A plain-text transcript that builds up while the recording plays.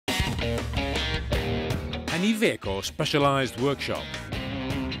An Iveco specialized workshop,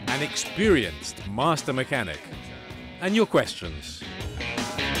 an experienced master mechanic, and your questions.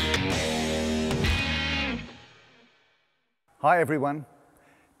 Hi everyone.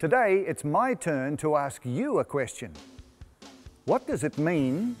 Today it's my turn to ask you a question. What does it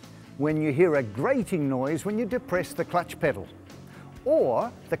mean when you hear a grating noise when you depress the clutch pedal?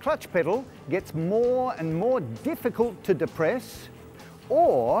 Or the clutch pedal gets more and more difficult to depress,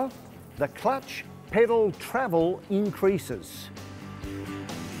 or the clutch pedal travel increases?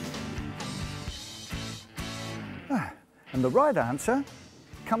 And the right answer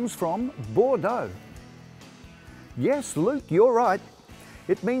comes from Bordeaux. Yes, Luke, you're right.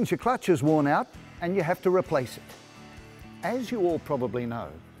 It means your clutch is worn out and you have to replace it. As you all probably know,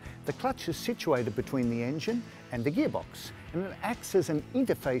 the clutch is situated between the engine and the gearbox, and it acts as an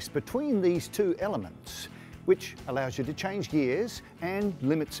interface between these two elements, which allows you to change gears and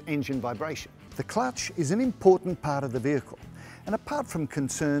limits engine vibration. The clutch is an important part of the vehicle, and apart from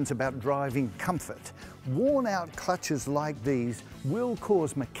concerns about driving comfort, worn-out clutches like these will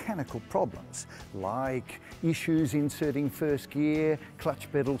cause mechanical problems, like issues inserting first gear,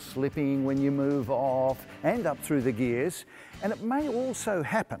 clutch pedal slipping when you move off and up through the gears, and it may also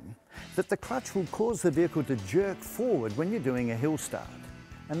happen that the clutch will cause the vehicle to jerk forward when you're doing a hill start.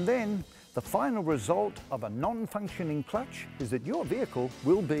 And then the final result of a non-functioning clutch is that your vehicle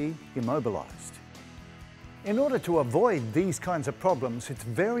will be immobilized. In order to avoid these kinds of problems, it's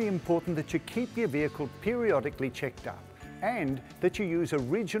very important that you keep your vehicle periodically checked up and that you use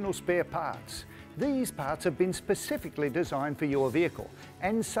original spare parts. These parts have been specifically designed for your vehicle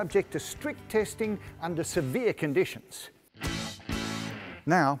and subject to strict testing under severe conditions.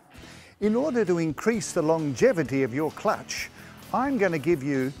 Now, in order to increase the longevity of your clutch, I'm going to give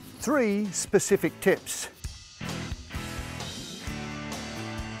you 3 specific tips.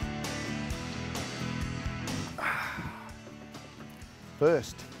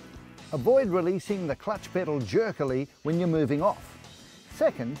 First, avoid releasing the clutch pedal jerkily when you're moving off.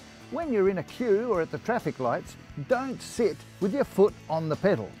 Second, when you're in a queue or at the traffic lights, don't sit with your foot on the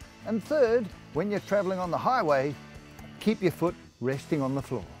pedal. And third, when you're traveling on the highway, keep your foot resting on the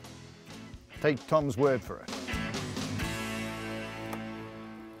floor. Take Tom's word for it.